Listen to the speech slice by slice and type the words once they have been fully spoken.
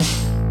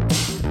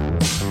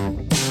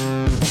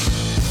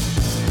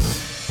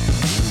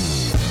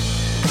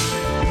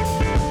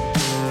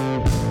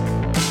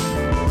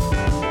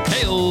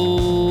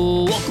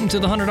to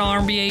the $100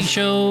 MBA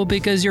show,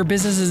 because your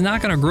business is not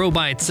going to grow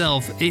by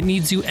itself. It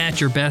needs you at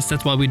your best.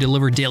 That's why we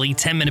deliver daily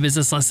 10-minute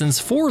business lessons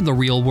for the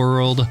real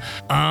world.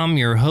 I'm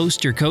your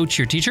host, your coach,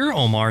 your teacher,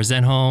 Omar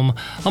Zenhom.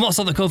 I'm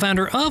also the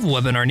co-founder of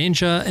Webinar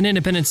Ninja, an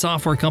independent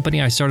software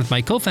company I started with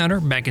my co-founder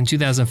back in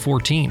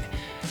 2014.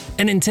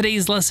 And in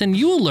today's lesson,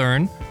 you will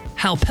learn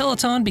how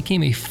Peloton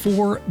became a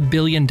 $4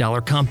 billion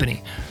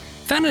company.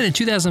 Founded in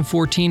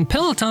 2014,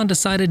 Peloton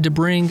decided to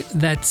bring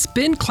that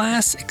spin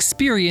class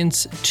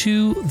experience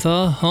to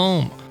the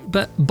home.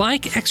 But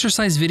bike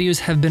exercise videos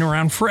have been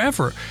around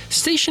forever.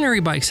 Stationary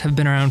bikes have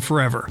been around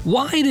forever.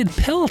 Why did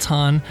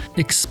Peloton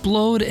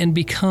explode and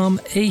become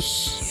a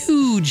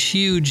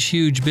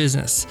huge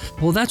business?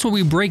 Well, that's what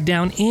we break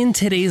down in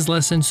today's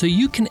lesson, so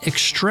you can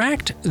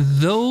extract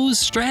those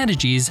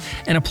strategies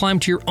and apply them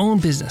to your own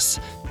business.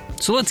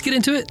 So let's get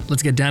into it.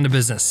 Let's get down to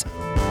business.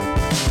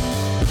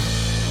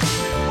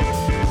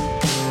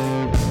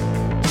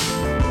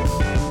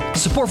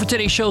 Support for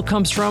today's show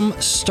comes from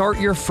Start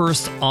Your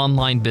First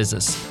Online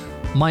Business,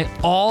 my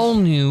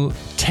all-new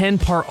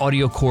 10-part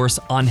audio course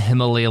on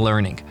Himalaya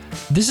Learning.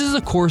 This is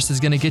a course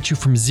that's going to get you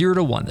from 0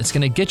 to 1. That's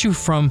going to get you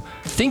from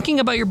thinking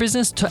about your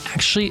business to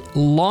actually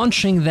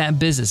launching that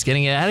business,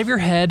 getting it out of your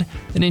head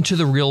and into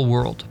the real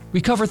world.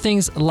 We cover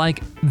things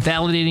like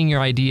validating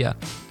your idea,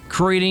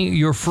 creating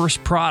your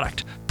first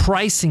product,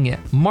 pricing it,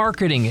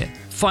 marketing it,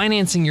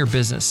 financing your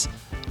business,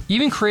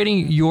 even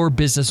creating your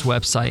business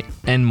website,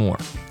 and more.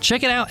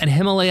 Check it out at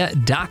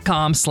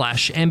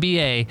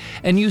Himalaya.com/MBA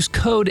and use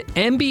code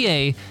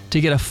MBA to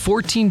get a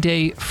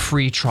 14-day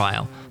free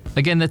trial.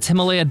 Again, that's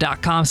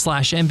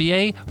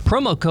Himalaya.com/MBA,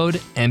 promo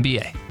code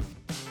MBA.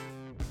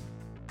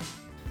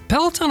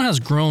 Peloton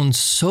has grown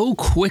so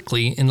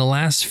quickly in the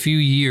last few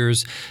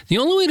years, the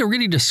only way to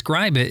really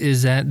describe it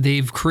is that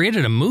they've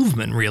created a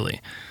movement, really.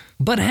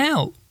 But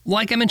how?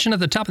 Like I mentioned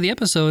at the top of the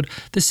episode,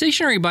 the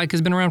stationary bike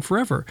has been around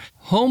forever.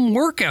 Home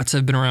workouts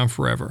have been around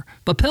forever.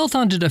 But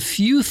Peloton did a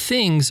few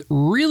things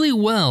really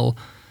well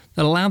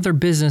that allowed their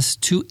business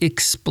to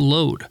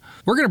explode.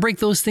 We're going to break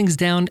those things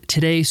down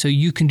today so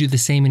you can do the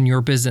same in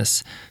your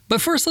business. But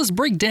first, let's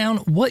break down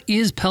what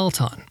is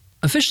Peloton.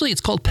 Officially,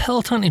 it's called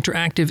Peloton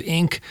Interactive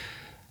Inc.,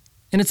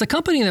 and it's a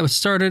company that was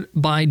started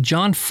by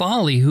John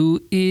Foley,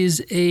 who is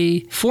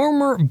a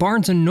former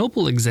Barnes &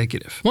 Noble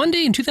executive. One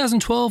day in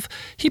 2012,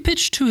 he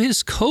pitched to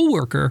his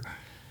coworker,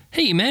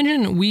 hey,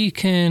 imagine we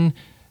can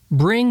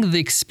bring the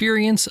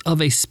experience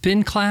of a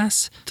spin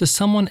class to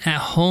someone at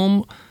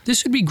home.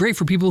 This would be great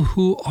for people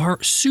who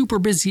are super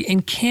busy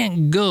and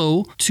can't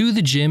go to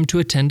the gym to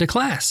attend a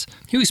class.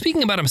 He was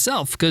speaking about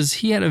himself because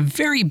he had a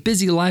very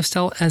busy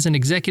lifestyle as an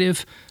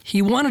executive. He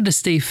wanted to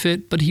stay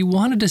fit, but he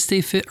wanted to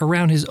stay fit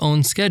around his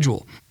own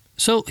schedule.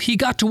 So he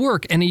got to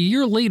work, and a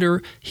year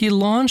later, he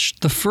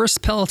launched the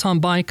first Peloton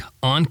bike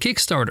on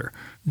Kickstarter.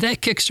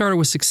 That Kickstarter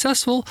was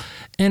successful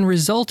and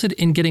resulted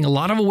in getting a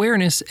lot of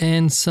awareness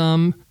and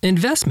some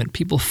investment.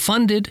 People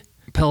funded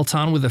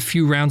Peloton with a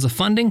few rounds of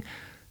funding,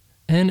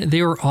 and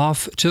they were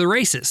off to the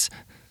races.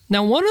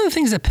 Now, one of the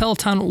things that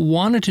Peloton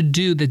wanted to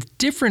do that's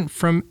different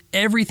from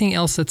everything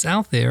else that's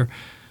out there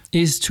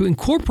is to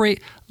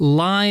incorporate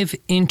live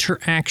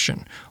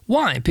interaction.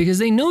 Why? Because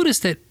they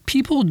noticed that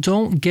people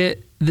don't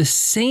get the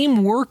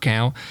same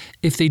workout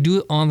if they do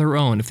it on their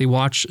own. If they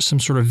watch some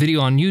sort of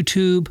video on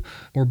YouTube,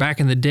 or back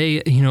in the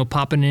day,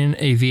 popping in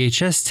a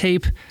VHS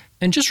tape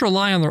and just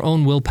rely on their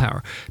own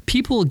willpower.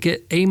 People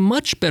get a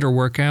much better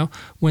workout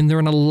when they're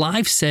in a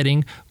live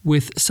setting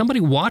with somebody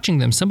watching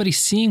them, somebody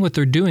seeing what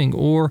they're doing,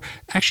 or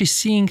actually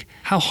seeing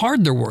how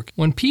hard they're working.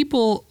 When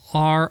people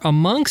are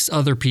amongst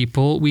other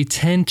people, we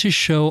tend to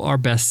show our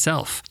best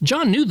self.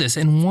 John knew this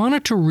and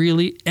wanted to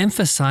really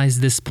emphasize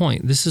this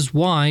point. This is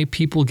why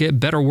people get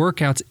better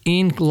workouts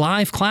in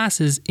live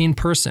classes in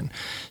person.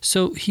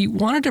 So he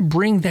wanted to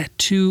bring that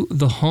to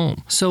the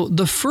home. So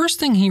the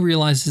first thing he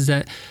realized is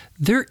that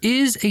there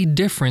is a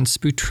difference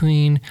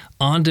between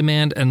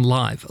on-demand and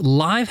live.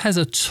 Live has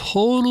a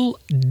total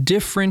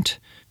different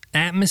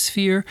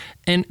atmosphere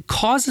and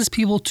causes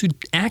people to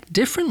act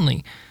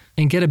differently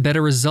and get a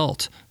better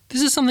result.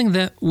 This is something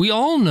that we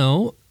all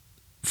know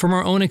from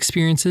our own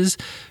experiences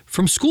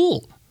from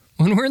school.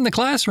 When we're in the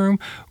classroom,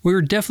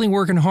 we're definitely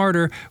working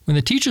harder when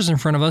the teacher's in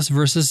front of us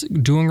versus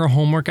doing our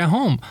homework at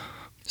home.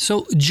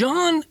 So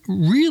John,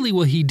 really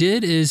what he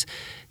did is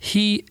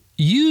he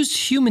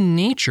used human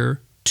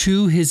nature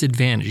to his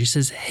advantage. He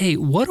says, hey,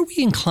 what are we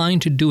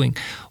inclined to doing?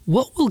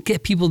 What will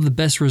get people the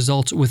best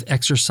results with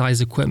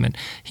exercise equipment?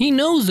 He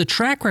knows the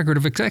track record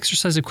of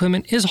exercise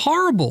equipment is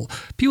horrible.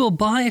 People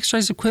buy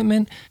exercise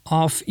equipment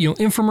off,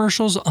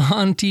 infomercials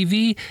on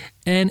TV,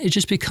 and it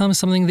just becomes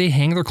something they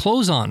hang their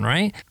clothes on,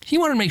 right? He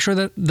wanted to make sure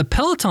that the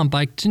Peloton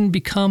bike didn't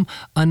become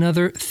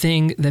another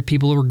thing that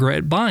people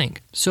regret buying.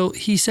 So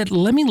he said,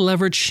 let me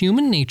leverage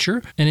human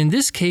nature, and in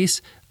this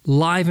case,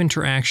 live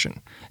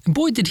interaction. And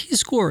boy, did he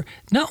score.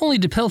 Not only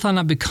did Peloton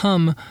not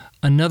become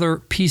another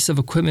piece of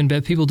equipment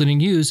that people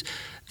didn't use,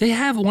 they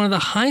have one of the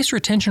highest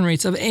retention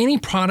rates of any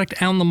product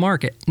out on the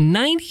market.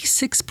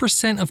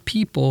 96% of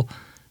people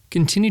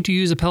continue to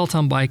use a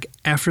Peloton bike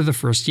after the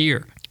first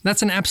year.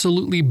 That's an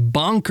absolutely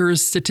bonkers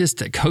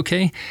statistic,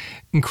 okay?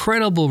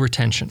 Incredible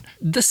retention.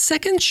 The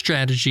second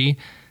strategy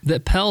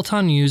that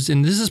Peloton used,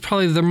 and this is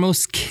probably their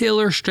most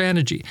killer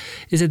strategy,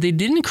 is that they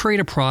didn't create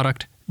a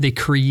product, they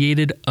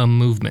created a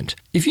movement.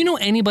 If you know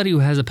anybody who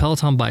has a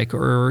Peloton bike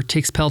or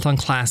takes Peloton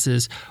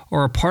classes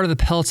or are part of the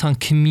Peloton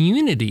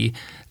community,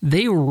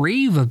 they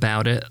rave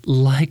about it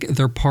like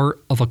they're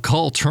part of a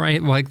cult,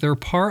 right? Like they're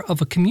part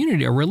of a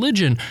community, a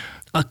religion,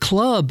 a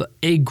club,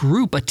 a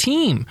group, a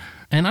team.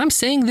 And I'm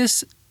saying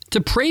this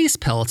to praise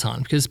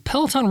Peloton because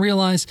Peloton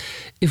realized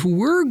if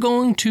we're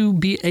going to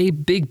be a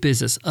big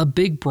business, a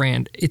big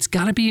brand, it's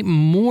got to be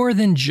more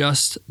than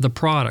just the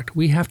product.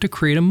 We have to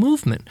create a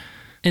movement.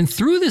 And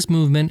through this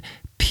movement,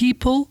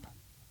 people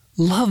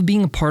love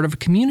being a part of a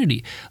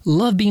community,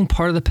 love being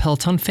part of the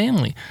Peloton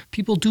family.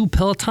 People do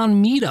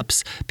Peloton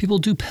meetups. People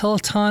do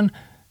Peloton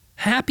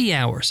happy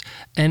hours.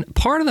 And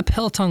part of the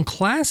Peloton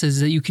classes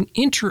is that you can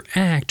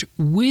interact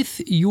with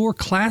your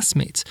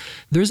classmates.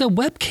 There's a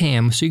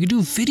webcam, so you can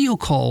do video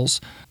calls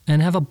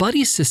and have a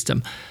buddy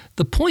system.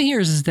 The point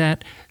here is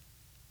that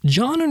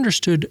John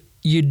understood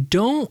you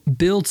don't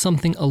build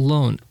something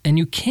alone, and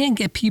you can't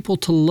get people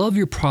to love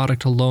your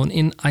product alone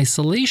in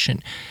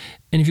isolation.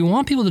 And if you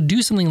want people to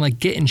do something like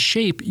get in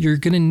shape, you're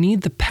going to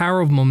need the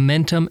power of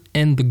momentum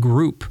and the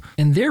group.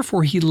 And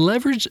therefore, he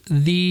leveraged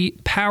the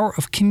power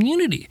of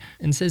community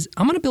and says,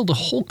 I'm going to build a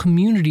whole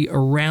community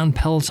around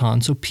Peloton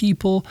so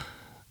people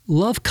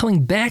love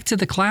coming back to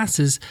the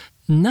classes,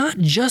 not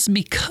just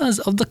because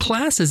of the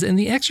classes and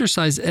the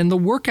exercise and the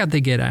workout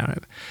they get out of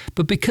it,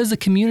 but because the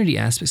community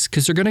aspects,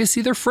 because they're going to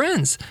see their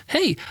friends.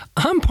 Hey,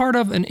 I'm part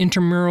of an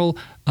intramural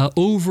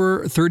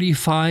over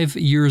 35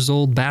 years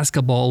old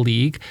basketball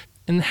league.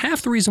 And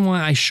half the reason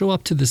why I show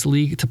up to this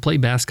league to play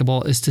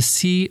basketball is to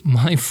see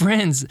my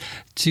friends,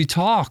 to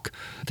talk,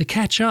 to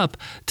catch up,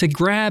 to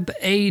grab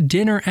a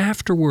dinner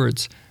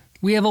afterwards.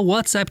 We have a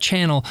WhatsApp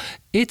channel.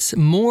 It's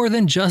more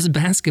than just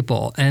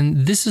basketball.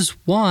 And this is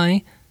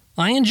why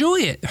I enjoy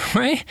it,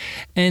 right?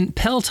 And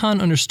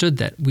Peloton understood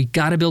that. We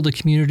got to build a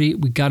community.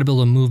 We got to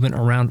build a movement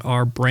around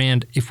our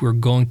brand if we're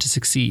going to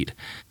succeed.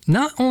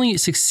 Not only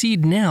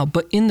succeed now,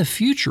 but in the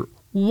future.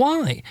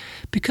 Why?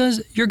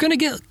 Because you're going to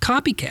get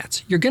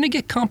copycats. You're going to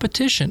get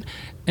competition.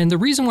 And the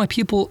reason why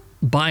people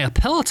buy a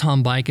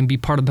Peloton bike and be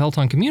part of the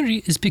Peloton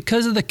community is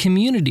because of the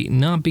community,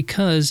 not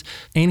because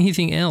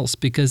anything else,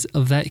 because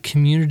of that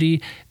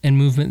community and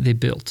movement they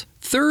built.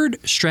 Third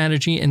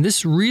strategy, and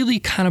this really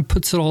kind of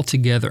puts it all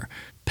together.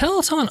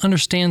 Peloton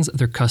understands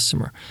their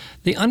customer.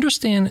 They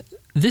understand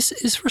this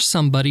is for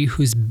somebody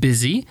who's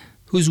busy,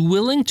 who's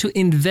willing to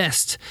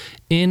invest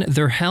in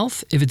their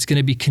health if it's going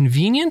to be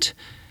convenient,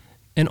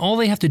 and all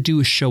they have to do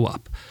is show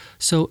up.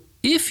 So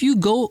if you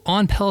go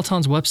on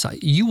Peloton's website,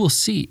 you will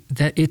see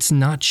that it's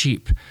not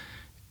cheap.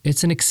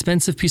 It's an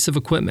expensive piece of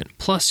equipment.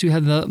 Plus, you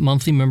have the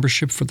monthly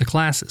membership for the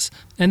classes.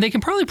 And they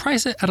can probably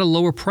price it at a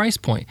lower price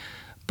point.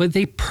 But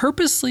they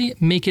purposely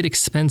make it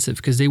expensive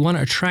because they want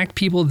to attract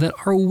people that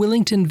are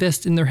willing to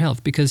invest in their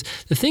health. Because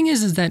the thing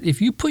is that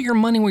if you put your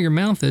money where your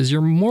mouth is,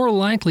 you're more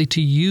likely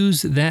to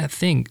use that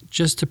thing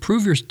just to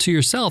prove to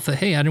yourself that,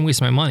 hey, I didn't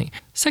waste my money.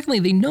 Secondly,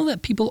 they know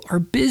that people are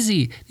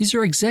busy. These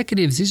are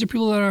executives. These are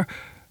people that are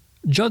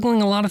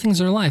juggling a lot of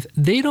things in their life.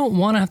 They don't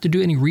want to have to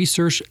do any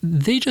research.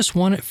 They just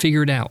want it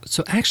figured out.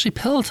 So actually,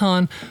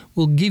 Peloton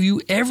will give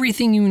you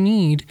everything you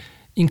need,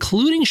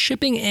 including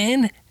shipping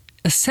and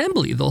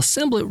assembly. They'll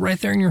assemble it right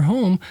there in your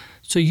home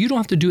so you don't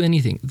have to do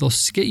anything. They'll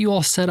get you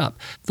all set up.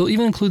 They'll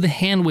even include the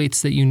hand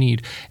weights that you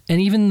need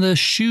and even the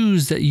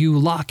shoes that you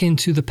lock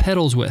into the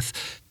pedals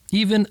with,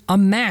 even a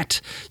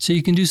mat so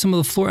you can do some of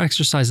the floor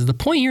exercises. The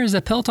point here is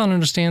that Peloton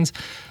understands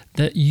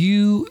that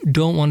you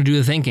don't want to do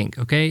the thinking,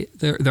 okay?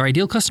 Their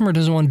ideal customer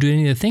doesn't want to do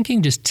any of the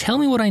thinking. Just tell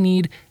me what I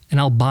need and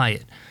I'll buy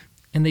it.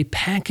 And they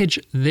package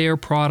their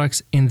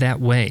products in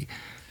that way.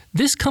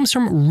 This comes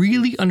from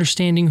really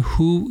understanding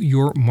who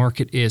your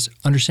market is,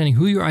 understanding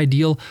who your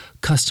ideal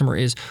customer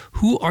is.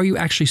 Who are you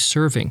actually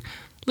serving?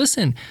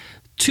 Listen,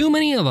 too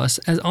many of us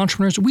as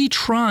entrepreneurs, we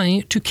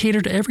try to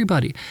cater to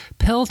everybody.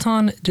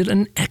 Peloton did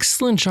an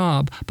excellent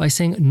job by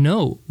saying,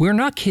 no, we're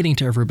not catering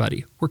to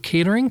everybody. We're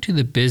catering to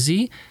the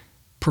busy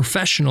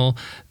professional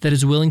that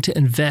is willing to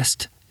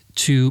invest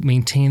to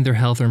maintain their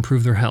health or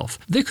improve their health.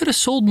 They could have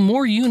sold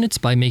more units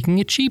by making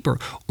it cheaper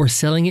or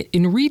selling it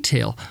in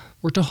retail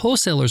or to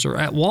wholesalers or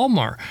at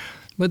Walmart.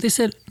 But they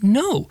said,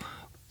 no,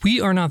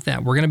 we are not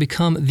that. We're going to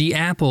become the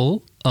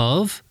Apple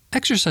of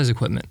exercise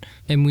equipment.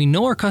 And we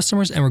know our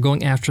customers and we're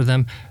going after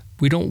them.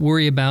 We don't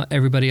worry about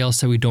everybody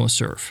else that we don't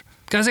serve.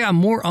 Guys, I got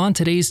more on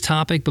today's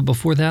topic, but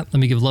before that, let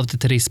me give love to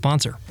today's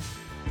sponsor.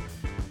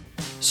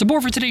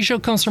 Support for today's show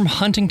comes from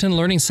Huntington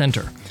Learning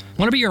Center.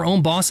 Want to be your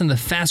own boss in the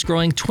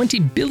fast-growing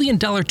 $20 billion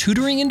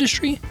tutoring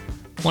industry?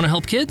 Want to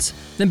help kids?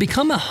 Then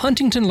become a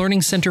Huntington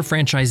Learning Center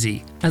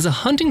franchisee. As a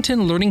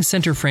Huntington Learning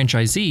Center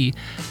franchisee,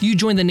 you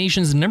join the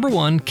nation's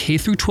 #1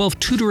 K-12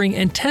 tutoring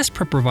and test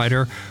prep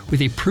provider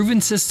with a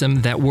proven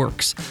system that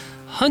works.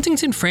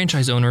 Huntington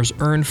franchise owners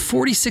earn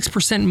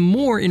 46%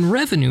 more in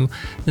revenue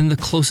than the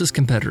closest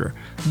competitor.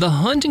 The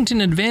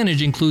Huntington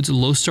advantage includes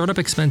low startup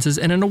expenses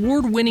and an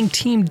award-winning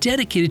team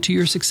dedicated to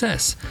your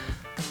success.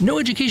 No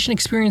education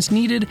experience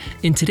needed.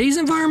 In today's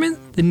environment,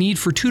 the need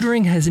for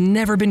tutoring has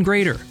never been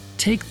greater.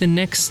 Take the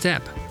next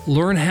step.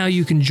 Learn how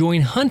you can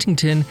join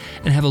Huntington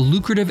and have a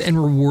lucrative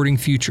and rewarding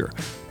future.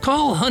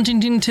 Call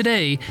Huntington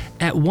today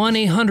at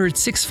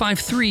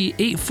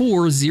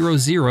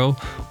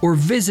 1-800-653-8400 or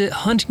visit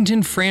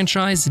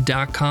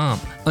huntingtonfranchise.com.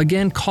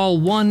 Again, call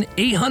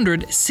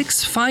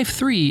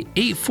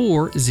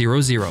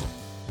 1-800-653-8400.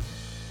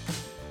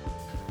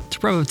 To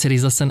wrap up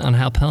today's lesson on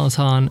how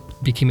Peloton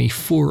became a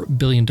 $4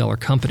 billion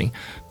company,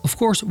 of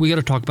course, we got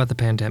to talk about the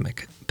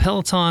pandemic.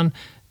 Peloton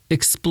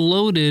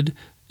exploded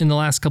in the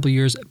last couple of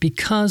years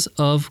because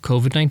of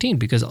COVID-19,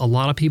 because a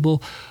lot of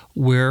people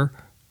were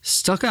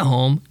stuck at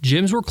home,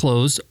 gyms were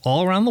closed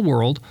all around the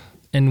world,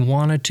 and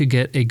wanted to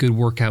get a good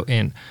workout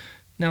in.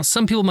 Now,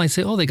 some people might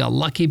say, oh, they got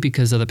lucky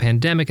because of the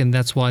pandemic and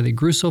that's why they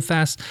grew so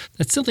fast.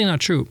 That's simply not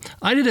true.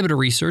 I did a bit of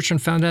research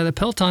and found out that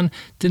Peloton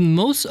did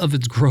most of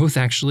its growth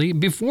actually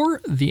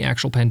before the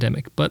actual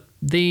pandemic, but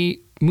they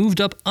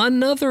moved up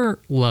another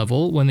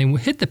level when they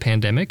hit the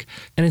pandemic.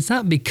 And it's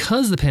not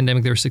because of the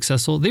pandemic they were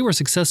successful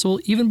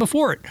even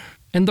before it.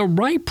 And the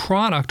right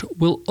product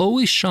will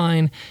always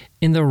shine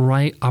in the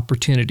right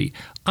opportunity.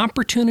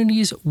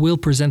 Opportunities will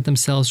present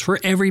themselves for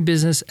every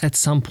business at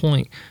some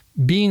point.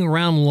 Being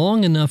around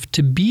long enough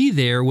to be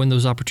there when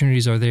those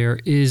opportunities are there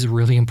is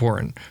really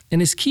important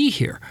and is key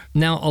here.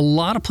 Now, a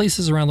lot of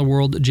places around the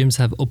world, gyms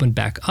have opened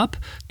back up,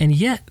 and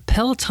yet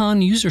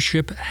Peloton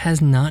usership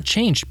has not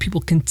changed.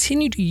 People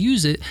continue to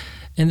use it,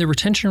 and the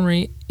retention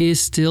rate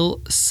is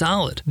still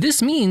solid.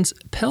 This means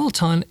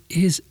Peloton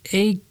is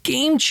a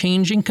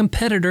game-changing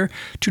competitor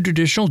to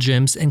traditional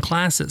gyms and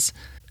classes,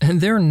 and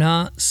they're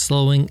not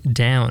slowing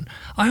down.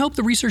 I hope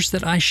the research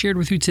that I shared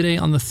with you today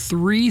on the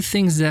 3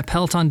 things that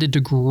Peloton did to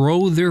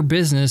grow their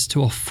business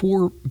to a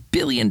 $4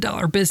 billion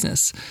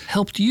business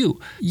helped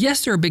you.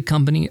 Yes, they're a big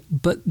company,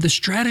 but the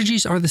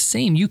strategies are the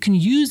same. You can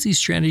use these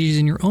strategies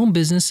in your own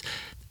business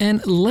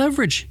and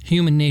leverage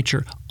human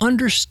nature.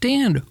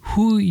 Understand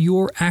who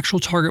your actual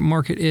target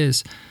market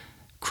is.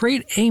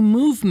 Create a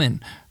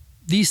movement.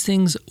 These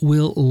things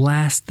will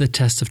last the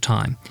test of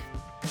time.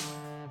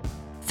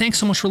 Thanks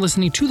so much for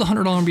listening to the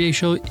 $100 MBA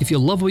Show. If you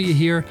love what you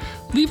hear,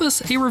 leave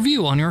us a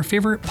review on your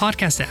favorite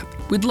podcast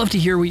app. We'd love to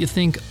hear what you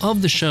think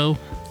of the show,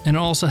 and it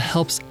also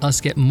helps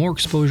us get more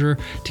exposure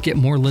to get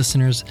more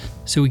listeners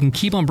so we can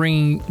keep on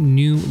bringing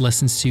new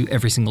lessons to you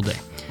every single day.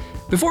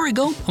 Before I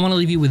go, I want to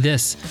leave you with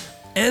this.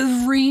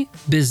 Every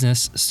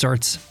business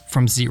starts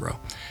from zero.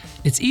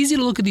 It's easy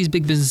to look at these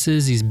big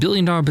businesses, these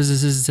billion-dollar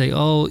businesses, and say,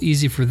 oh,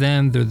 easy for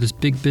them. They're this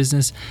big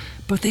business.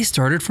 But they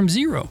started from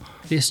zero.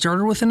 They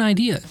started with an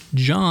idea.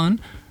 John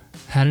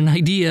had an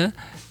idea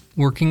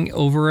working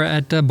over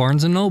at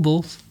Barnes &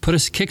 Noble, put a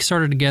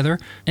Kickstarter together,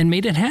 and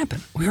made it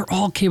happen. We are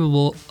all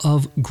capable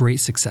of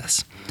great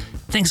success.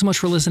 Thanks so much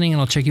for listening,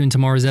 and I'll check you in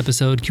tomorrow's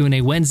episode,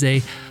 Q&A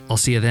Wednesday. I'll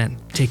see you then.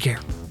 Take care.